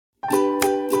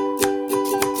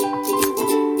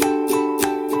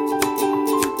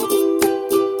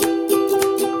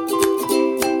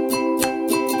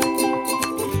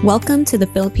Welcome to the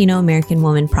Filipino American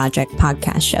Woman Project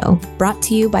podcast show, brought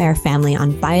to you by our family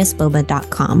on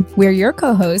biasboba.com. We're your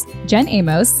co-hosts, Jen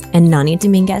Amos and Nani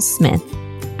Dominguez-Smith.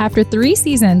 After 3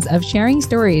 seasons of sharing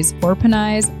stories for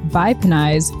Pinays by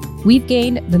Pinays, we've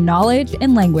gained the knowledge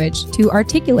and language to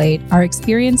articulate our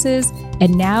experiences,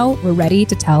 and now we're ready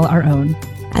to tell our own.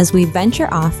 As we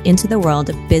venture off into the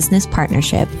world of business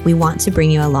partnership, we want to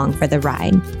bring you along for the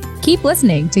ride. Keep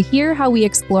listening to hear how we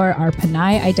explore our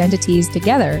Pinay identities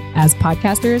together as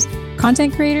podcasters,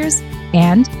 content creators,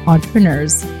 and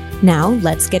entrepreneurs. Now,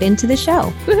 let's get into the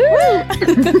show.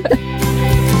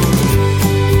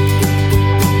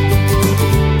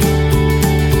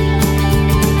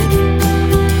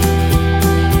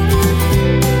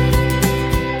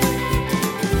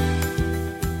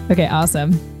 Okay,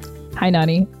 awesome. Hi,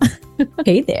 Nani.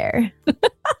 Hey there.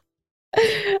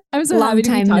 I'm so happy to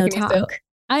be talking to you still.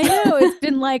 I know, it's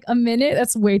been like a minute.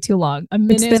 That's way too long. A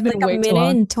minute has been like a minute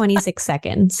and 26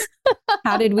 seconds.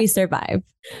 How did we survive?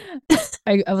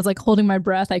 I was like holding my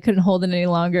breath. I couldn't hold it any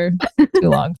longer. Too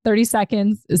long. 30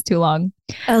 seconds is too long.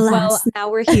 Alas, now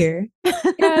we're here.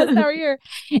 Yes, now we're here.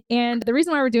 And the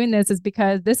reason why we're doing this is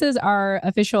because this is our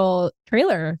official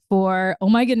trailer for, oh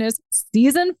my goodness,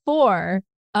 season 4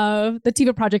 of the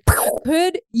TV project.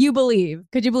 Could you believe?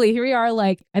 Here we are,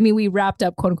 like, I mean, we wrapped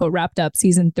up, quote unquote, wrapped up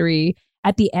season 3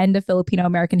 at the end of Filipino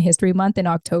American History Month in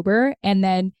October. And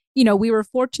then, you know, we were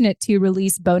fortunate to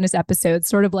release bonus episodes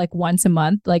sort of like once a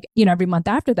month, like, you know, every month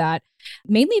after that,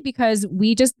 mainly because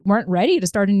we just weren't ready to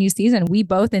start a new season. We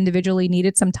both individually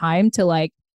needed some time to,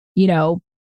 like, you know,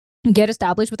 get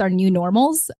established with our new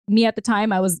normals. Me at the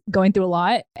time, I was going through a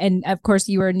lot. And of course,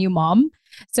 you were a new mom.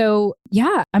 So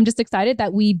yeah, I'm just excited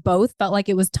that we both felt like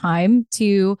it was time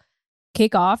to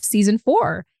kick off season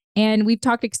 4. And we've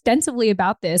talked extensively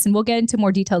about this, and we'll get into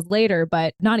more details later.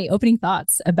 But Nani, opening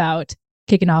thoughts about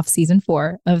kicking off season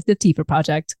 4 of the Tifa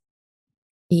Project?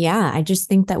 Yeah, I just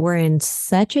think that we're in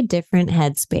such a different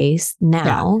headspace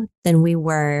now than we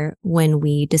were when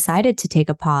we decided to take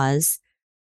a pause,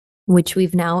 which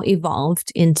we've now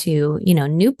evolved into, you know,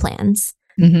 new plans.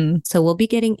 Mm-hmm. So we'll be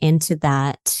getting into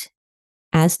that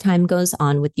as time goes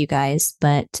on with you guys.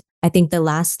 But I think the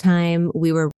last time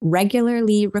we were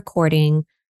regularly recording,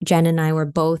 Jen and I were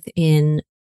both in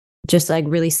just like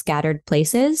really scattered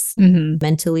places,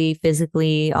 mentally,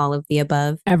 physically, all of the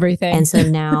above. Everything. And so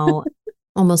now,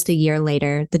 almost a year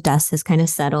later, the dust has kind of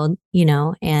settled, you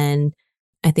know, and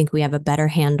I think we have a better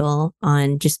handle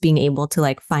on just being able to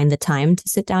like find the time to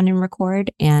sit down and record.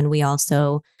 And we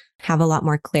also have a lot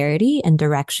more clarity and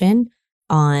direction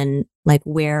on like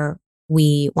where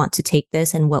we want to take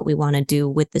this and what we want to do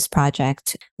with this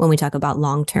project when we talk about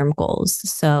long-term goals.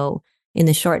 So in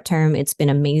the short term, it's been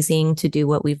amazing to do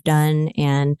what we've done.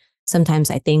 And sometimes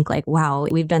I think like, wow,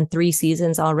 we've done 3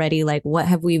 seasons already. Like, what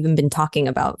have we even been talking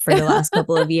about for the last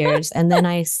couple of years? And then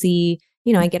I see,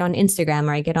 you know, I get on Instagram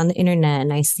or I get on the internet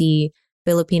and I see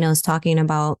Filipinos talking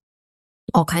about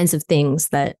all kinds of things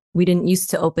that we didn't used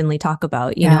to openly talk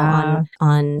about, you know,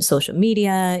 on social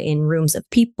media, in rooms of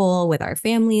people, with our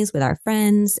families, with our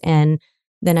friends. And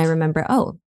then I remember,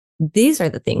 oh, these are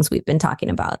the things we've been talking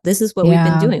about. This is what we've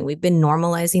been doing. We've been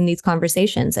normalizing these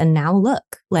conversations. And now look,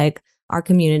 like our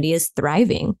community is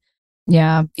thriving.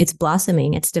 Yeah. It's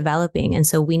blossoming. It's developing. And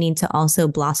so we need to also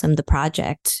blossom the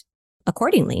project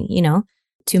accordingly, you know,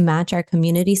 to match our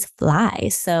community's fly.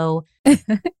 So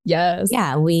yes.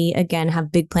 Yeah, we again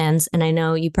have big plans. And I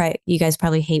know you guys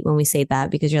probably hate when we say that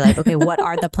because you're like, okay, what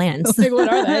are the plans? Like,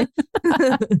 what are they?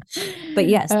 But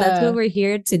yes, that's what we're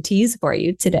here to tease for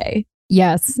you today.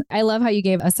 Yes. I love how you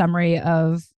gave a summary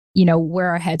of, you know, where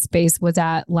our headspace was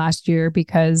at last year,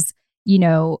 because, you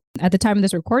know, at the time of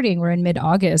this recording, we're in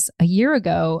mid-August. A year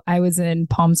ago, I was in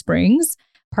Palm Springs,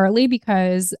 partly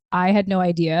because I had no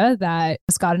idea that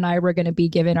Scott and I were going to be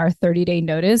given our 30-day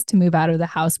notice to move out of the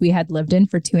house we had lived in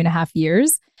for 2.5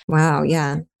 years. Wow.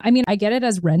 Yeah. I mean, I get it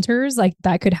as renters, like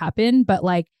that could happen, but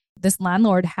like this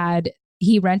landlord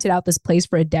he rented out this place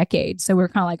for a decade. So we're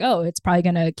kind of like, oh, it's probably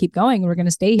going to keep going. We're going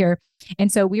to stay here.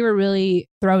 And so we were really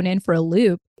thrown in for a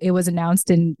loop. It was announced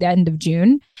in the end of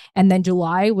June. And then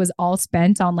July was all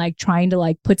spent on like trying to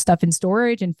like put stuff in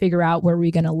storage and figure out where we're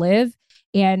going to live.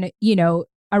 And, you know,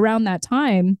 around that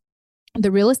time, the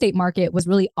real estate market was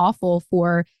really awful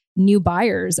for new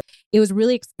buyers. It was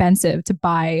really expensive to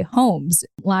buy homes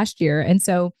last year. And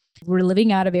so we're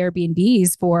living out of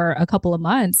Airbnbs for a couple of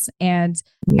months. And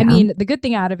I mean, the good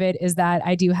thing out of it is that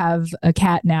I do have a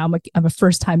cat now. I'm a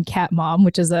first-time cat mom,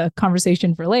 which is a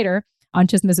conversation for later. on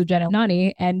Chismis with Jen and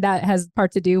Nani. And that has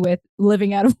part to do with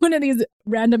living out of one of these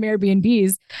random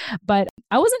Airbnbs. But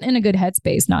I wasn't in a good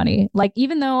headspace, Nani. Like,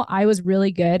 even though I was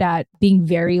really good at being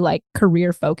very like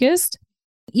career focused,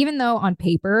 even though on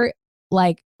paper,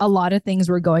 like a lot of things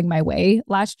were going my way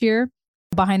last year,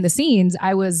 behind the scenes,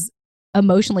 I was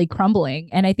emotionally crumbling.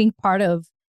 And I think part of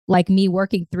like me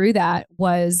working through that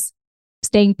was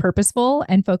staying purposeful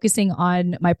and focusing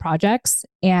on my projects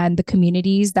and the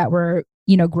communities that were,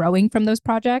 you know, growing from those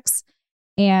projects.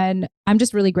 And I'm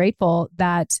just really grateful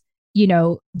that, you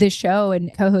know, this show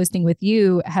and co-hosting with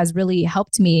you has really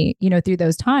helped me, you know, through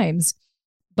those times.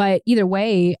 But either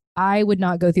way, I would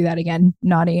not go through that again,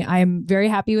 Nani. I'm very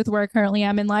happy with where I currently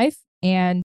am in life.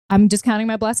 And I'm just counting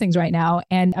my blessings right now.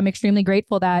 And I'm extremely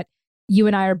grateful that you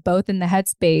and I are both in the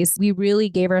headspace. We really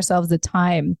gave ourselves the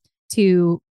time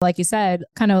to, like you said,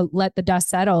 kind of let the dust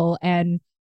settle and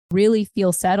really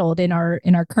feel settled in our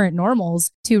current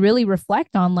normals, to really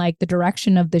reflect on like the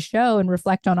direction of the show and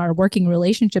reflect on our working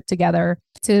relationship together,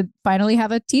 to finally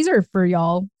have a teaser for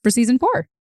y'all for season 4.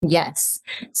 Yes.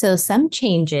 So some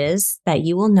changes that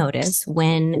you will notice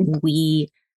when we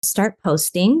start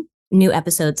posting new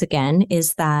episodes again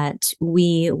is that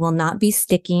we will not be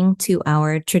sticking to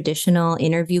our traditional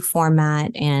interview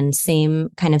format and same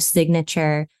kind of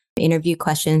signature interview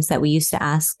questions that we used to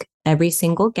ask every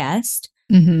single guest.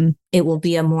 Mm-hmm. It will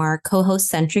be a more co-host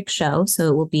centric show. So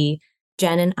it will be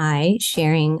Jen and I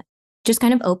sharing, just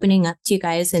kind of opening up to you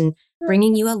guys and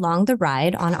bringing you along the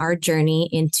ride on our journey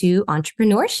into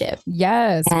entrepreneurship.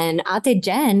 Yes. And Ate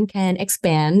Jen can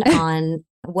expand on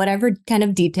whatever kind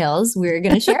of details we're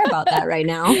going to share about that right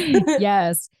now.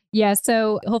 Yes. Yeah.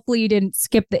 So hopefully you didn't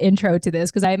skip the intro to this,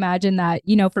 because I imagine that,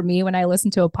 you know, for me, when I listen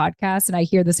to a podcast and I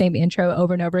hear the same intro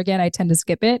over and over again, I tend to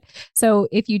skip it. So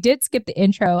if you did skip the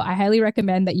intro, I highly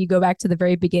recommend that you go back to the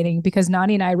very beginning, because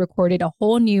Nani and I recorded a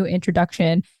whole new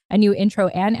introduction, a new intro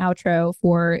and outro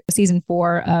for season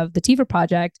 4 of the Tifa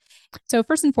Project. So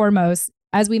first and foremost,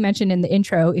 as we mentioned in the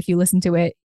intro, if you listen to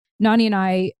it, Nani and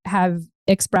I have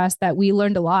expressed that we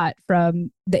learned a lot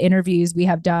from the interviews we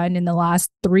have done in the last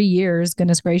 3 years,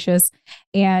 goodness gracious.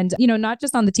 And, you know, not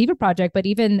just on the Tifa Project, but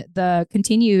even the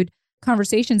continued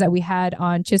conversations that we had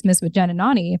on Chismis with Jen and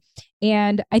Nani.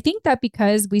 And I think that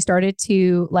because we started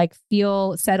to like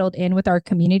feel settled in with our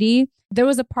community, there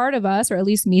was a part of us, or at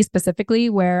least me specifically,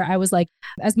 where I was like,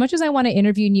 as much as I want to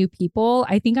interview new people,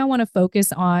 I think I want to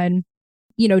focus on,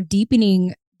 you know,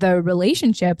 deepening the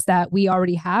relationships that we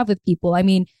already have with people. I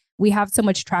mean, we have so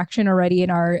much traction already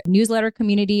in our newsletter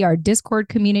community, our Discord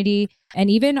community, and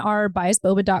even our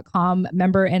biasboba.com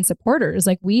member and supporters.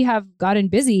 Like, we have gotten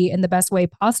busy in the best way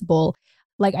possible.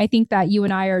 Like, I think that you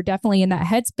and I are definitely in that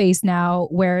headspace now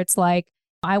where it's like,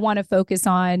 I want to focus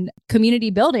on community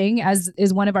building as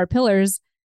is one of our pillars.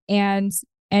 And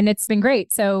it's been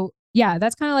great. So yeah,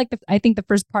 that's kind of like I think the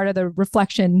first part of the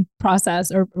reflection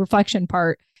process, or reflection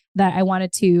part, that I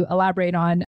wanted to elaborate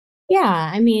on.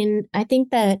 Yeah, I mean, I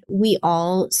think that we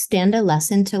all stand a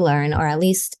lesson to learn, or at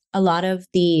least a lot of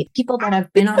the people that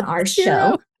have been on our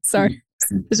show. Sorry,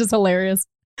 it's just hilarious.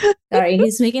 Sorry,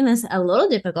 he's making this a little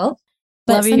difficult.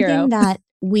 But Love you, something hero. that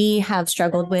we have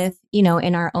struggled with, you know,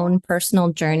 in our own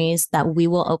personal journeys that we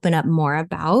will open up more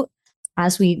about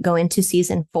as we go into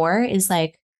season 4 is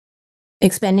like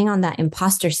expanding on that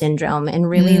imposter syndrome and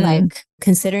really like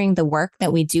considering the work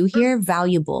that we do here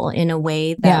valuable in a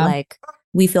way that like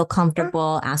we feel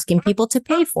comfortable asking people to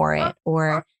pay for it,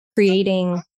 or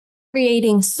creating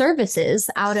services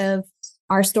out of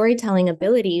our storytelling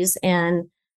abilities and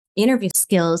interview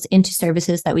skills into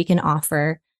services that we can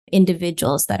offer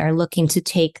individuals that are looking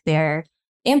to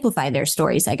amplify their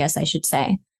stories, I guess I should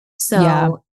say.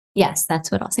 So yes,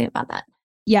 that's what I'll say about that.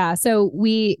 Yeah. So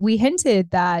we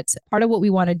hinted that part of what we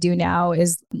want to do now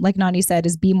is, like Nani said,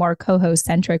 is be more co-host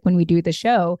centric when we do the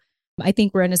show. I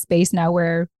think we're in a space now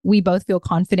where we both feel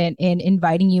confident in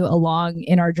inviting you along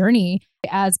in our journey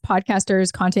as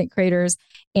podcasters, content creators,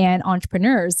 and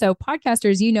entrepreneurs. So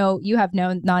podcasters, you know, you have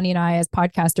known Nani and I as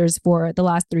podcasters for the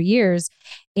last 3 years.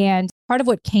 And part of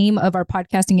what came of our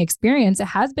podcasting experience, it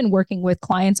has been working with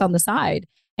clients on the side,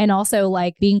 and also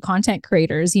like being content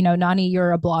creators. You know, Nani,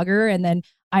 you're a blogger, and then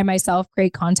I myself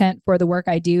create content for the work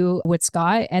I do with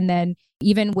Scott. And then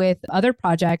even with other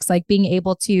projects, like being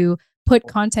able to put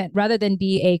content, rather than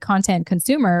be a content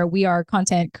consumer, we are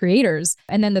content creators.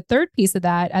 And then the third piece of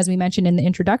that, as we mentioned in the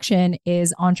introduction,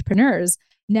 is entrepreneurs.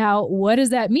 Now, what does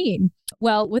that mean?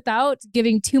 Well, without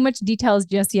giving too much details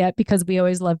just yet, because we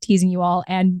always love teasing you all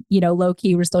and, low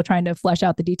key, we're still trying to flesh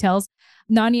out the details.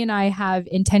 Nani and I have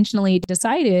intentionally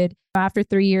decided after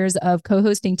 3 years of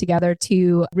co-hosting together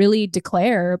to really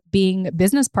declare being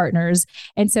business partners.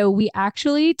 And so we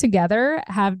actually together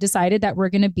have decided that we're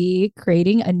going to be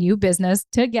creating a new business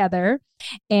together.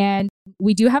 And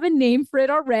we do have a name for it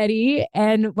already.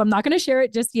 And I'm not going to share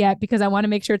it just yet because I want to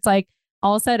make sure it's like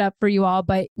all set up for you all.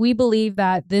 But we believe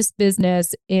that this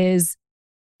business is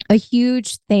a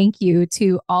huge thank you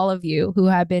to all of you who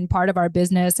have been part of our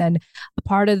business and a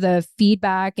part of the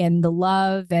feedback and the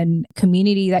love and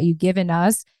community that you've given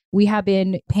us. We have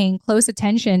been paying close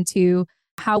attention to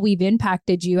how we've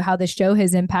impacted you, how the show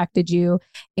has impacted you.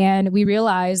 And we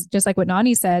realize, just like what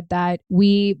Nani said, that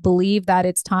we believe that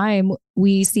it's time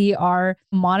we see our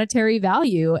monetary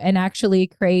value and actually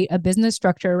create a business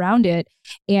structure around it.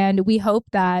 And we hope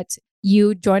that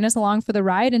you join us along for the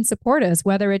ride and support us,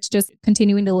 whether it's just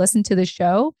continuing to listen to the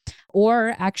show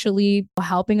or actually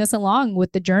helping us along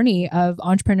with the journey of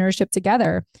entrepreneurship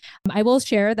together. I will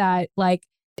share that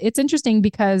it's interesting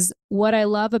because what I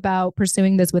love about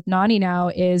pursuing this with Nani now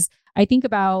is I think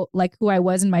about who I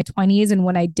was in my 20s and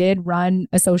when I did run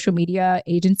a social media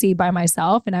agency by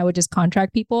myself and I would just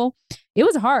contract people. It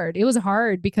was hard. It was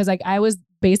hard because I was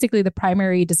basically the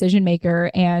primary decision maker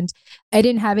and I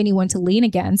didn't have anyone to lean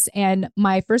against. And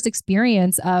my first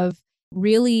experience of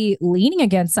really leaning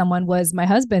against someone was my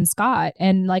husband, Scott,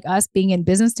 and us being in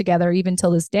business together even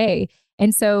till this day.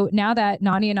 And so now that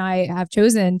Nani and I have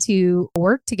chosen to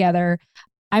work together,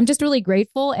 I'm just really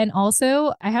grateful. And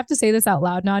also, I have to say this out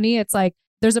loud, Nani, it's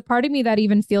there's a part of me that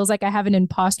even feels like I have an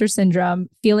imposter syndrome,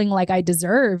 feeling like I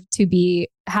deserve to be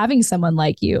having someone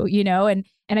like you,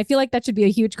 and I feel like that should be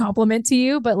a huge compliment to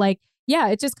you. But yeah,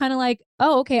 it's just kind of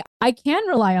oh, okay, I can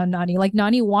rely on Nani.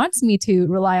 Nani wants me to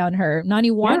rely on her.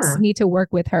 Nani wants me to work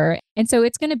with her. And so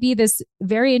it's going to be this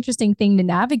very interesting thing to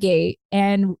navigate.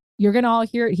 And you're going to all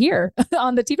hear it here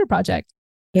on the Tifa Project.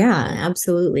 Yeah,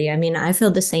 absolutely. I mean, I feel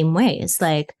the same way. It's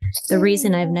the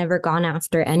reason I've never gone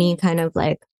after any kind of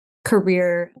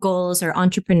career goals or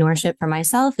entrepreneurship for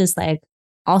myself is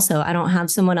also, I don't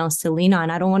have someone else to lean on.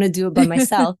 I don't want to do it by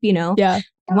myself, Yeah.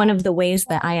 One of the ways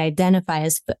that I identify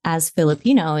as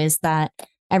Filipino is that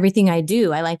everything I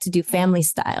do, I like to do family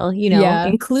style,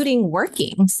 including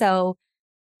working. So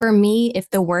for me, if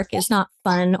the work is not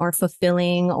fun or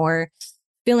fulfilling or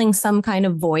filling some kind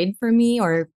of void for me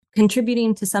or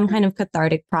contributing to some kind of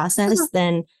cathartic process,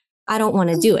 then I don't want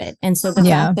to do it. And so the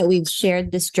fact that we've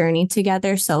shared this journey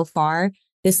together so far,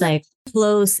 this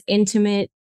close,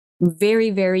 intimate, very,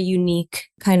 very unique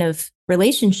kind of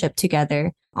relationship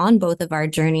together on both of our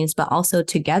journeys, but also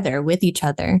together with each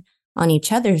other on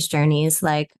each other's journeys.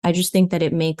 I just think that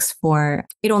it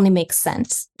only makes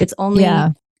sense. It's only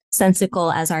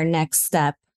sensical as our next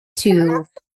step to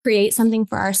create something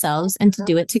for ourselves and to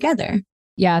do it together.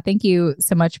 Yeah, thank you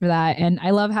so much for that. And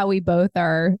I love how we both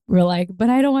we're but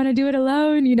I don't want to do it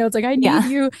alone. It's I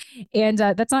need you. And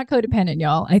that's not codependent,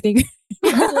 y'all. I think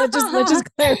let's just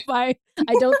clarify.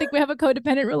 I don't think we have a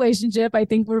codependent relationship. I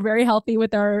think we're very healthy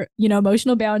with our,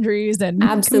 emotional boundaries and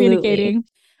communicating.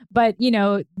 But,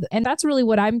 and that's really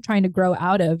what I'm trying to grow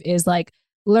out of is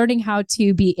learning how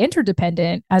to be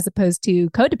interdependent as opposed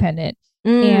to codependent.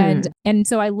 And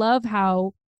so I love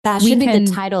how that should be the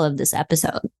title of this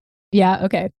episode. Yeah.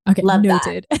 Okay. Love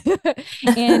noted.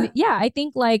 And yeah, I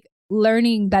think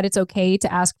learning that it's okay to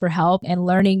ask for help and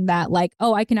learning that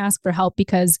oh, I can ask for help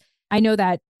because I know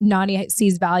that Nani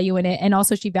sees value in it. And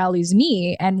also she values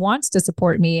me and wants to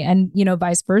support me and,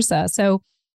 vice versa. So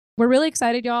we're really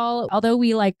excited, y'all. Although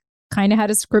we kind of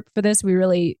had a script for this, we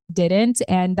really didn't.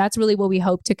 And that's really what we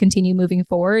hope to continue moving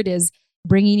forward is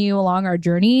bringing you along our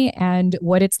journey and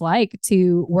what it's like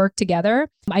to work together.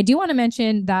 I do want to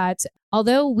mention that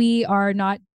although we are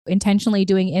not intentionally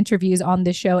doing interviews on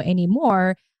this show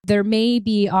anymore, there may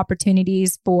be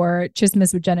opportunities for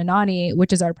Chismes with Jen and Nani,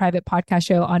 which is our private podcast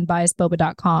show on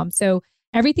biasboba.com. So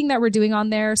everything that we're doing on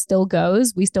there still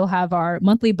goes. We still have our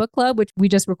monthly book club, which we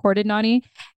just recorded, Nani,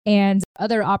 and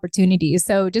other opportunities.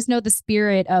 So just know the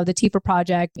spirit of the Tifa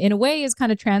Project in a way is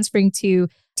kind of transferring to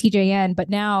TJN. But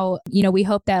now, we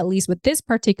hope that at least with this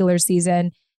particular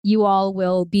season, you all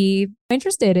will be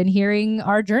interested in hearing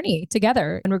our journey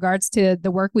together in regards to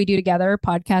the work we do together,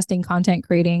 podcasting, content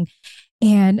creating,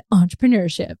 and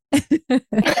entrepreneurship.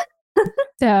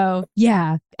 So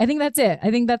yeah, I think that's it.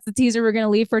 I think that's the teaser we're going to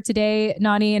leave for today,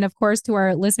 Nani. And of course, to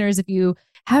our listeners, if you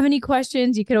have any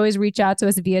questions, you could always reach out to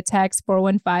us via text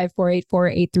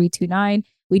 415-484-8329.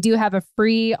 We do have a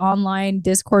free online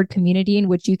Discord community in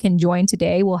which you can join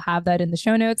today. We'll have that in the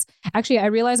show notes. Actually, I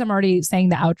realize I'm already saying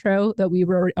the outro that we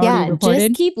were already recorded.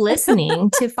 Just keep listening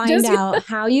to find out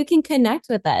how you can connect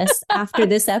with us after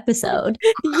this episode.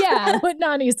 Yeah, what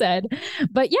Nani said.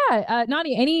 But yeah,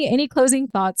 Nani, any closing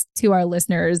thoughts to our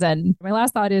listeners? And my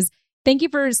last thought is, thank you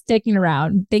for sticking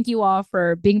around. Thank you all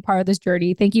for being part of this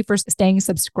journey. Thank you for staying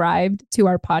subscribed to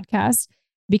our podcast,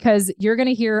 because you're going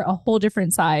to hear a whole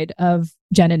different side of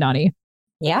Jen and Nani.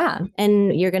 Yeah.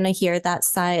 And you're going to hear that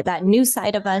side, that new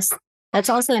side of us. That's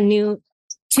also new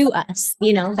to us,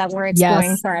 that we're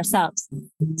exploring for ourselves.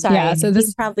 Sorry. Yeah, so this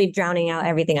is probably drowning out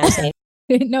everything I'm saying.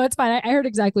 No, it's fine. I heard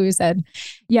exactly what you said.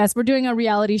 Yes, we're doing a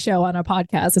reality show on a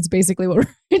podcast. It's basically what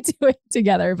we're doing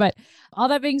together. But all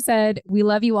that being said, we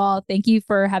love you all. Thank you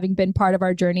for having been part of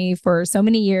our journey for so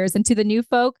many years. And to the new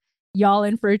folk, y'all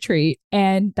in for a treat.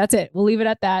 And that's it. We'll leave it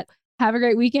at that. Have a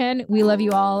great weekend. We love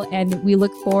you all. And we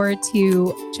look forward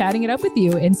to chatting it up with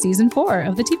you in season 4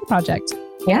 of the TV Project.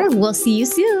 Yeah, we'll see you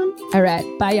soon. All right.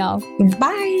 Bye, y'all.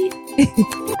 Bye.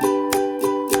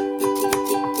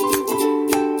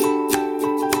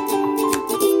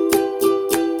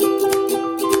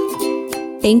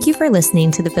 Thank you for listening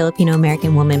to the Filipino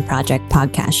American Woman Project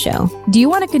podcast show. Do you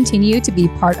want to continue to be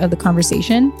part of the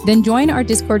conversation? Then join our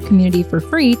Discord community for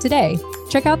free today.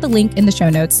 Check out the link in the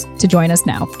show notes to join us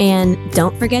now. And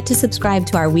don't forget to subscribe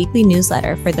to our weekly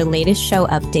newsletter for the latest show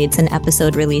updates and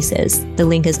episode releases. The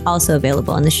link is also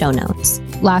available in the show notes.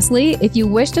 Lastly, if you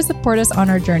wish to support us on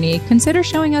our journey, consider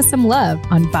showing us some love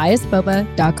on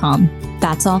biasboba.com.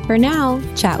 That's all for now.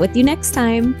 Chat with you next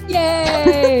time.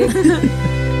 Yay!